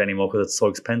supermarkets have it anymore because it's so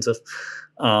expensive.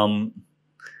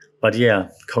 But yeah,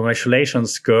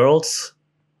 congratulations, girls.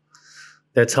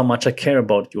 That's how much I care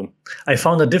about you. I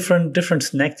found a different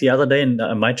snack the other day, and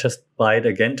I might just buy it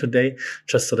again today,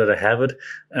 just so that I have it.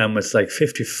 It's like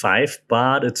 55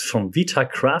 baht. It's from Vita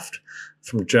Kraft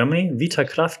from Germany. Vita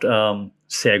Kraft,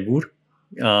 sehr gut.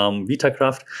 Vita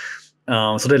Kraft.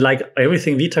 So they like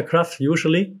everything Vita Kraft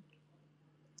usually.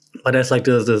 But there's like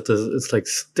it's like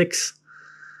sticks.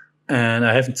 And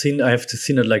I have seen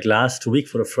it like last week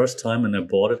for the first time, and I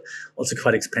bought it. Also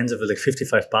quite expensive, it was like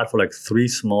 55 baht for like 3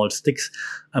 small sticks.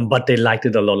 But they liked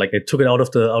it a lot. Like they took it out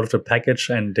of the package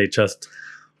and they just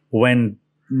went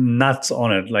nuts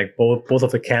on it. Like both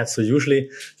of the cats. So usually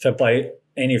if I buy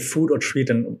any food or treat,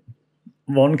 and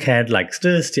one cat likes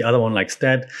this, the other one likes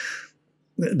that.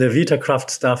 The VitaCraft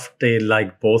stuff, they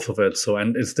like both of it. So,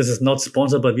 and this is not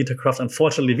sponsored by VitaCraft.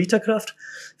 Unfortunately, VitaCraft,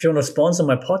 if you want to sponsor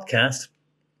my podcast,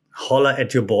 holla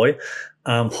at your boy,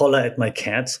 holla at my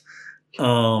cats.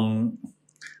 But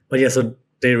yeah, so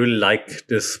they really like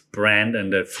this brand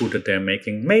and the food that they're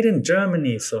making, made in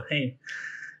Germany. So hey,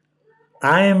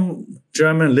 I am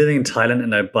German living in Thailand,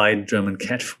 and I buy German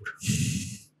cat food.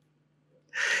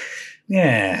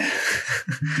 Yeah.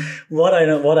 What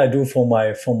I do for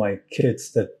my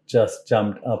kids that just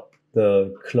jumped up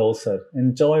the closet.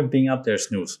 Enjoy being up there,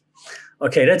 snooze.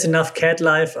 Okay, that's enough cat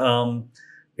life.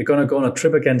 We're gonna go on a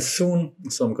trip again soon,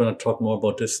 so I'm gonna talk more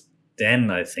about this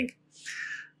then, I think.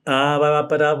 But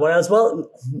what else? Well,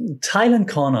 Thailand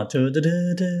corner.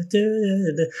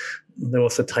 There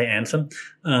was a Thai anthem.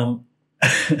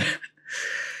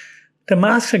 The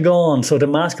masks are gone. So the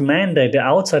mask mandate, the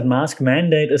outside mask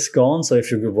mandate is gone. So if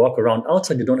you walk around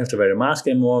outside, you don't have to wear a mask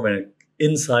anymore. When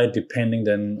inside, depending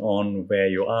then on where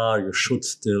you are, you should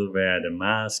still wear the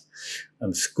mask.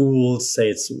 Schools say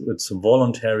it's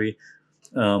voluntary.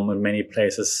 In many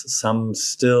places, some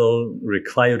still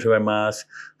require you to wear a mask.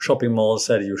 Shopping malls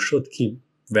said you should keep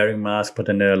wearing masks, but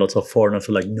then there are lots of foreigners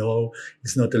who are like, no,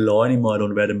 it's not the law anymore. I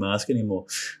don't wear the mask anymore.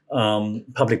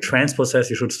 Public transport says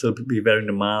you should still be wearing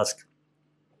the mask.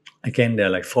 Again, they're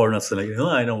like foreigners who are like, no,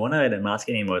 I don't want to wear the mask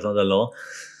anymore. It's not the law.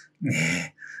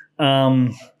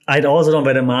 I also don't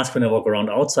wear the mask when I walk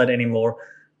around outside anymore,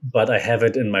 but I have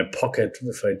it in my pocket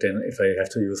if I have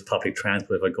to use public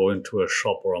transport, if I go into a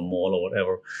shop or a mall or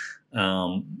whatever,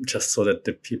 just so that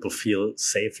the people feel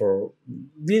safer.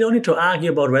 We don't need to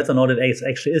argue about whether or not it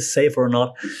actually is safe or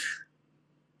not.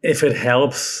 If it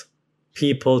helps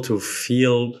people to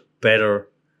feel better,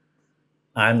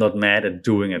 I'm not mad at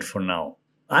doing it for now.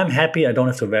 I'm happy I don't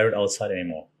have to wear it outside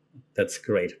anymore. That's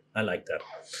great. I like that.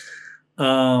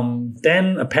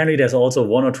 Then apparently there's also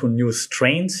 1 or 2 new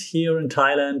strains here in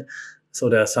Thailand. So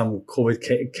there are some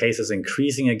COVID cases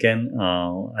increasing again.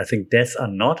 I think deaths are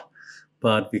not,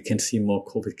 but we can see more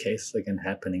COVID cases again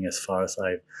happening as far as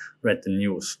I read the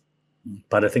news.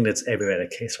 But I think that's everywhere the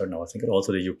case right now. I think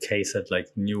also the UK said like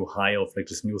new high of like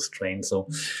this new strain. So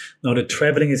now the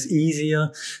traveling is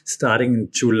easier. Starting in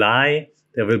July,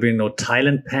 there will be no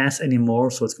Thailand pass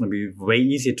anymore. So it's going to be way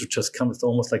easier to just come. It's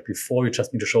almost like before. You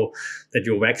just need to show that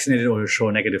you're vaccinated or you show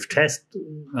a negative test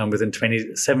within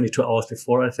 72 hours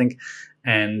before, I think.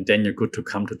 And then you're good to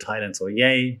come to Thailand. So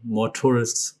yay, more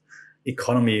tourists.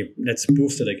 Economy, let's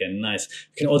boost it again. Nice.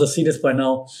 You can also see this by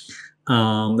now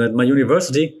that my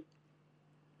university,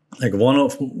 like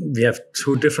we have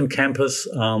 2 different campus.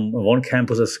 One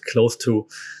campus is close to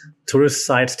tourist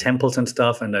sites, temples and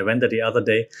stuff. And I went there the other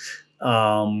day.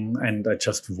 And I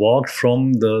just walked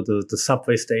from the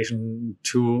subway station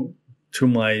to to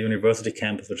my university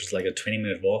campus, which is like a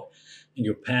 20-minute walk, and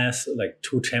you pass like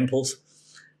 2 temples.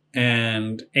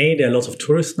 And there are lots of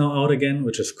tourists now out again,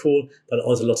 which is cool, but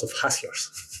also lots of hustlers.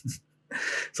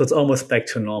 So it's almost back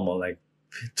to normal, like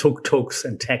tuk-tuks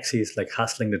and taxis, like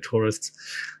hustling the tourists,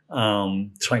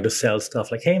 trying to sell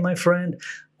stuff like, hey, my friend.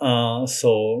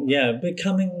 So yeah,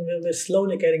 we're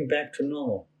slowly getting back to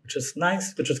normal, which is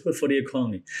nice, which is good for the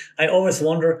economy. I always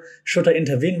wonder, should I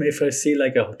intervene if I see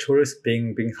like a tourist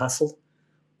being hustled,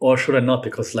 or should I not?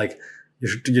 Because like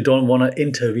you don't want to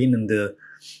intervene in the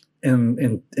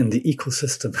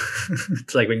ecosystem.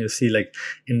 It's like when you see like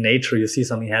in nature, you see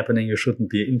something happening, you shouldn't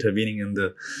be intervening in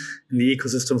the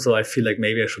ecosystem. So I feel like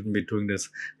maybe I shouldn't be doing this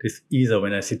either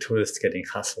when I see tourists getting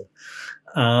hustled.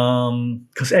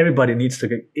 Because everybody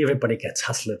gets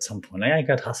hustled at some point. I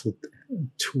got hustled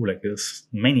too, like this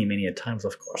many a times,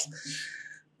 of course.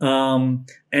 And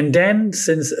then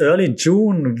since early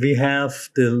June, we have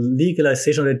the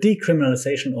legalization or the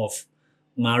decriminalization of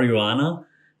marijuana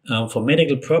for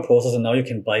medical purposes, and now you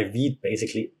can buy weed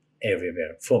basically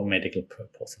everywhere for medical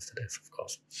purposes. That is, of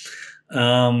course,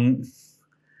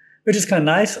 which is kind of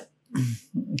nice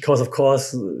because, of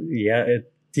course,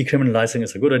 decriminalizing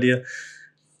is a good idea.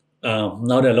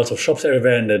 Now there are lots of shops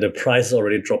everywhere, and the price is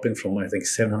already dropping from, I think,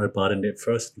 700 baht in the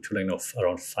first week to like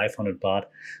around 500 baht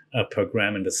per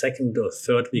gram in the second or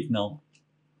third week now.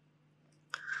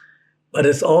 But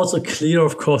it's also clear,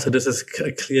 of course, that this is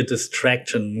a clear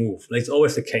distraction move. Like it's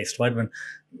always the case, right? When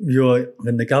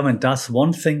the government does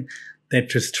one thing, they're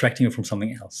distracting you from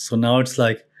something else. So now it's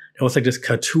like, there was like this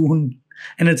cartoon,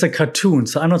 and it's a cartoon.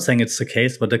 So I'm not saying it's the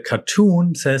case, but the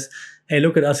cartoon says, hey,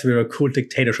 look at us, we're a cool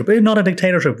dictatorship. We're not a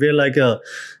dictatorship, we're like a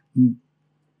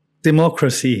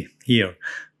democracy here.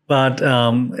 But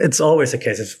it's always the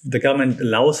case. If the government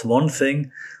allows one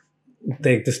thing,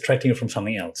 they're distracting you from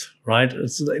something else, right?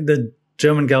 It's like the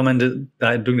German government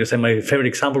doing the same. My favorite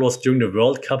example was during the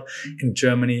World Cup in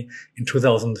Germany in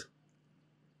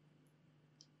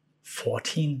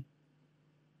 2014,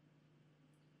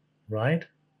 right?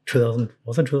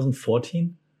 Was it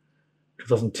 2014?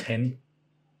 2010?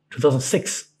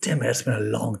 2006. Damn, it's been a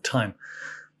long time.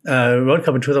 World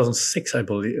Cup in 2006, I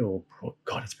believe. Oh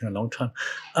God, it's been a long time.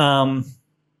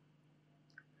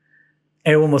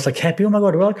 Everyone was like happy, oh my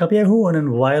God, World Cup, yahoo! And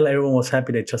then while everyone was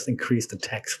happy, they just increased the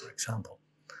tax, for example.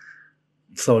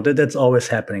 So that's always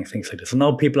happening, things like this. So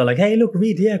now people are like, hey, look,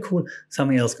 weed, yeah, cool.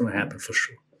 Something else going to happen for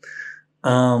sure.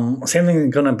 Same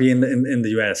thing going to be in the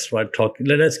US, right?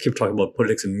 Let's keep talking about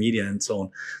politics and media and so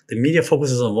on. The media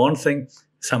focuses on one thing,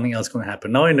 something else going to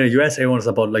happen. Now in the US, everyone's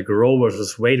about like Roe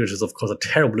versus Wade, which is of course a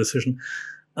terrible decision.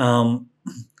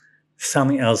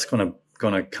 Something else gonna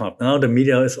come up. Now the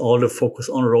media is all the focus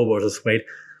on Roe versus Wade.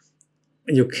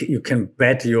 You can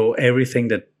bet everything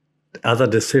that other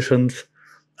decisions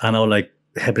are now like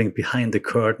happening behind the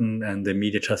curtain, and the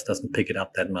media just doesn't pick it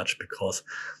up that much because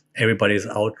everybody is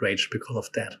outraged because of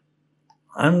that.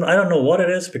 I don't know what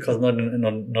it is, because not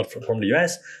from the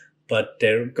US, but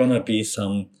there are gonna be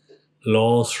some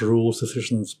laws, rules,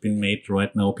 decisions being made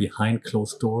right now behind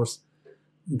closed doors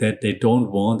that they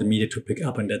don't want the media to pick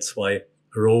up, and that's why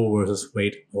Roe versus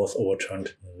Wade was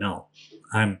overturned now.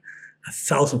 I'm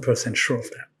 1,000% sure of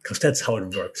that, because that's how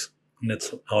it works. And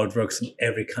that's how it works in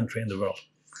every country in the world.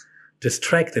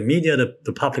 Distract the media,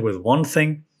 the public with one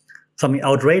thing, something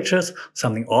outrageous,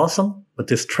 something awesome, but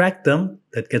distract them,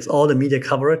 that gets all the media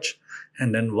coverage.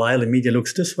 And then while the media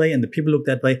looks this way and the people look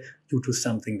that way, you do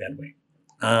something that way.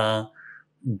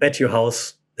 Bet your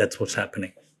house that's what's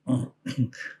happening.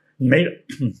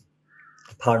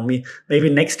 Pardon me. Maybe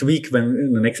next week, when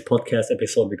in the next podcast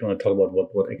episode, we're going to talk about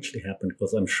what actually happened,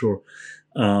 because I'm sure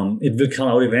it will come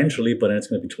out eventually, but then it's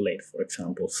going to be too late, for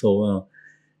example. So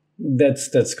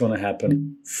that's going to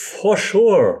happen for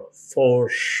sure.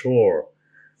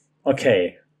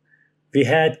 Okay, we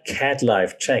had Cat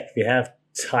Life, check. We have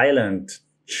Thailand,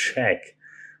 check.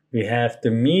 We have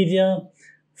the media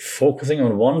focusing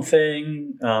on one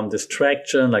thing,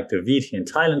 distraction, like the weed here in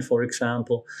Thailand, for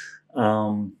example.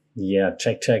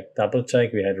 Check, double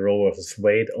check. We had Roe versus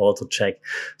Wade, also check.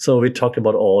 So we talked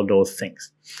about all those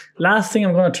things. Last thing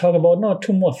I'm going to talk about,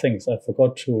 two more things. I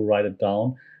forgot to write it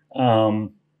down.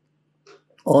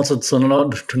 Also, to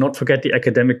not forget the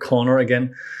academic corner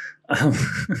again.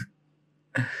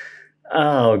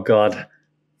 Oh God.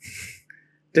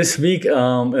 This week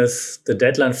is the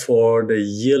deadline for the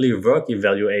yearly work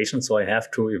evaluation. So I have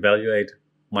to evaluate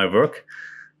my work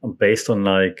based on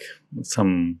like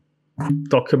some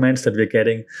documents that we're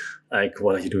getting, like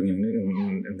what are you doing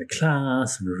in the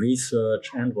class and research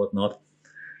and whatnot.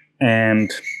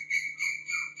 And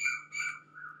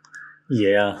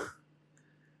yeah,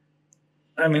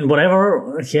 I mean,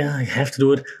 whatever. Yeah, I have to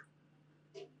do it.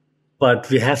 But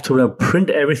we have to print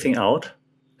everything out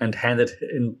and hand it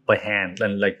in by hand.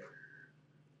 And like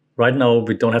right now,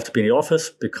 we don't have to be in the office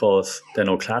because there are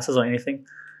no classes or anything.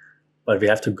 But we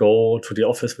have to go to the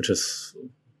office, which is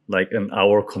like an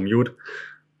hour commute,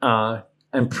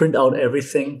 and print out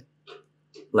everything,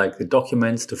 like the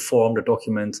documents, the form, the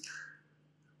documents.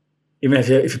 Even if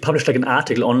you publish like an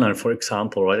article online, for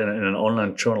example, right, in an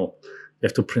online journal, you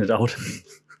have to print it out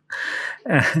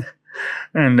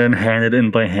and then hand it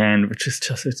in by hand, which is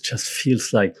it just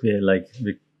feels like we're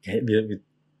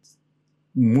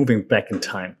moving back in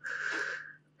time.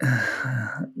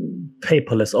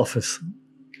 Paperless office,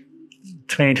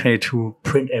 2022,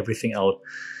 print everything out,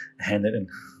 hand it in.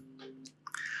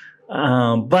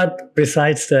 But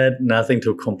besides that, nothing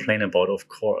to complain about, of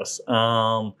course.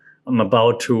 I'm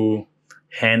about to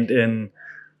hand in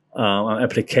an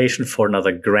application for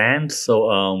another grant,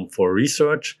 so for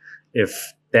research.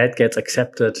 If that gets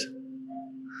accepted,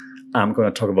 I'm going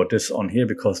to talk about this on here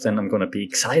because then I'm going to be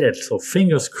excited. So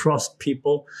fingers crossed,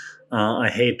 people. I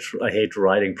hate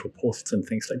writing proposals and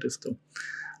things like this too.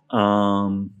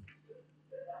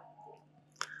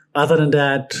 Other than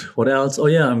that, what else? Oh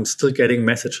yeah, I'm still getting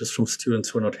messages from students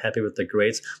who are not happy with their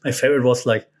grades. My favorite was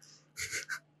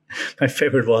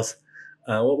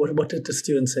what did the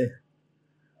student say?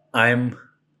 I'm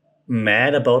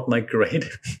mad about my grade.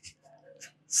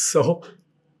 So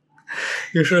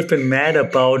you should have been mad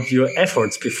about your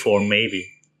efforts before, maybe,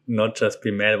 not just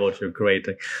be mad about your grade.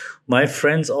 Like, my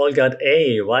friends all got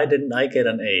A. Why didn't I get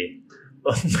an A?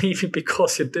 Well, maybe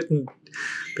because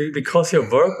because your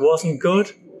work wasn't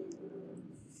good.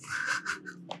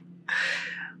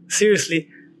 Seriously,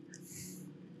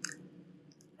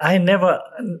 I never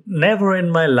in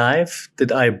my life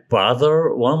did I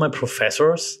bother one of my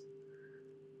professors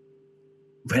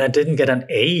when I didn't get an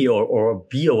A or a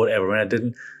B or whatever. When I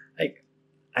didn't,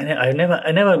 I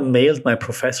never mailed my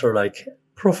professor like,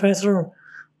 Professor,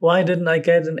 why didn't I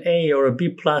get an A or a B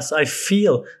plus?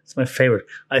 It's my favorite.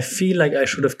 I feel like I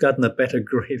should have gotten a better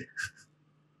grade.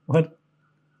 What?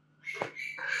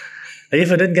 Like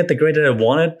if I didn't get the grade that I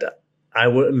wanted, I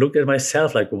would look at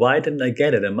myself like, why didn't I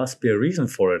get it? There must be a reason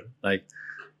for it. Like,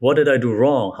 what did I do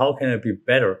wrong? How can I be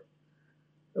better?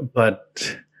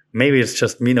 But maybe it's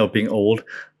just me now being old.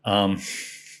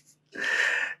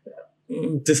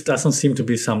 This doesn't seem to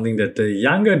be something that the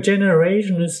younger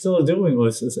generation is still doing or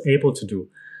is able to do.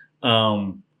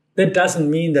 That doesn't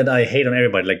mean that I hate on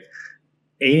everybody. Like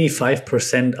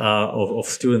 85% of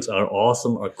students are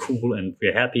awesome, are cool, and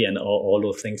we're happy, and all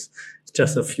those things. It's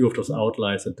just a few of those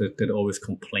outliers that always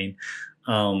complain.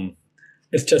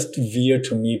 It's just weird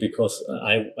to me because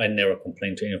I never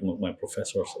complain to any of my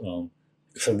professors.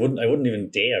 Because I wouldn't even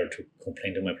dare to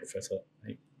complain to my professor.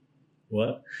 Like,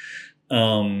 what?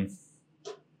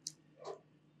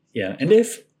 Yeah, and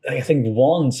I think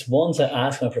once I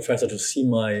asked my professor to see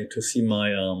my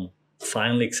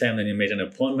final exam, then you made an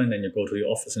appointment and you go to the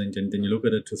office and then you look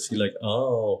at it to see like,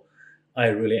 oh, I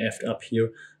really effed up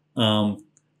here.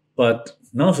 But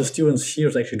none of the students here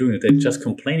is actually doing it. They're just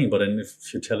complaining. But then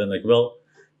if you tell them like, well,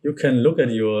 you can look at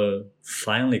your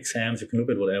final exams, you can look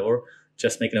at whatever,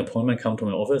 just make an appointment, come to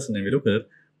my office, and then we look at it.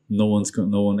 No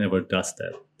one ever does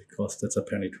that because that's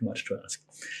apparently too much to ask.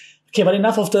 Okay, but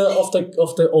enough of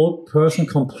the old person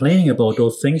complaining about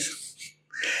those things.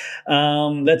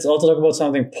 Let's also talk about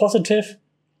something positive.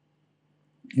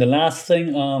 The last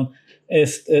thing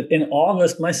is that in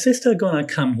August, my sister gonna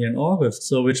come here in August,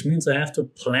 so which means I have to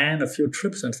plan a few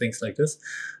trips and things like this.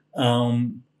 I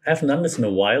haven't done this in a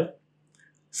while,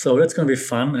 so that's gonna be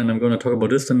fun, and I'm gonna talk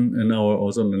about this in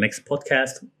the next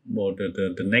podcast or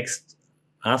the next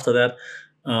after that.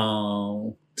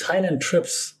 Thailand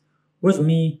trips with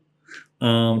me.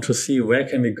 To see where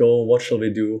can we go, what shall we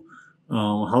do,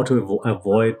 how to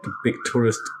avoid the big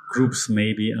tourist groups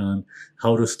maybe, and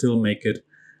how to still make it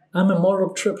a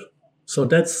memorable trip. So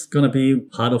that's going to be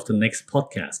part of the next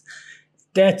podcast.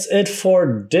 That's it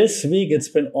for this week. It's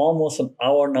been almost an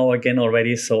hour now again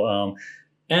already. So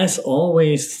as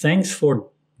always, thanks for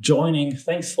joining.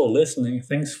 Thanks for listening.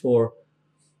 Thanks for,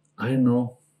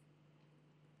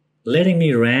 letting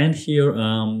me rant here.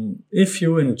 If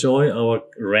you enjoy our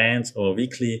rants or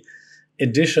weekly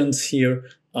editions here,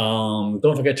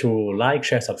 don't forget to like,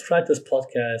 share, subscribe to this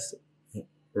podcast,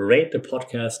 rate the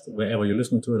podcast wherever you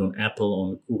listen to it, on Apple,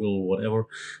 on Google, whatever.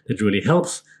 That really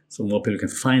helps, so more people can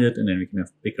find it, and then we can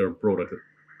have bigger, broader,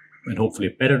 and hopefully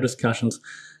better discussions.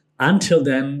 Until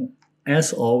then,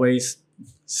 as always,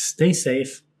 stay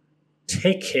safe,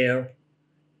 take care,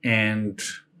 and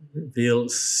we'll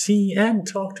see and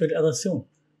talk to each other soon.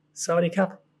 Sawadee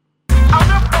Krap.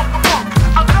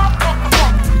 I'll drop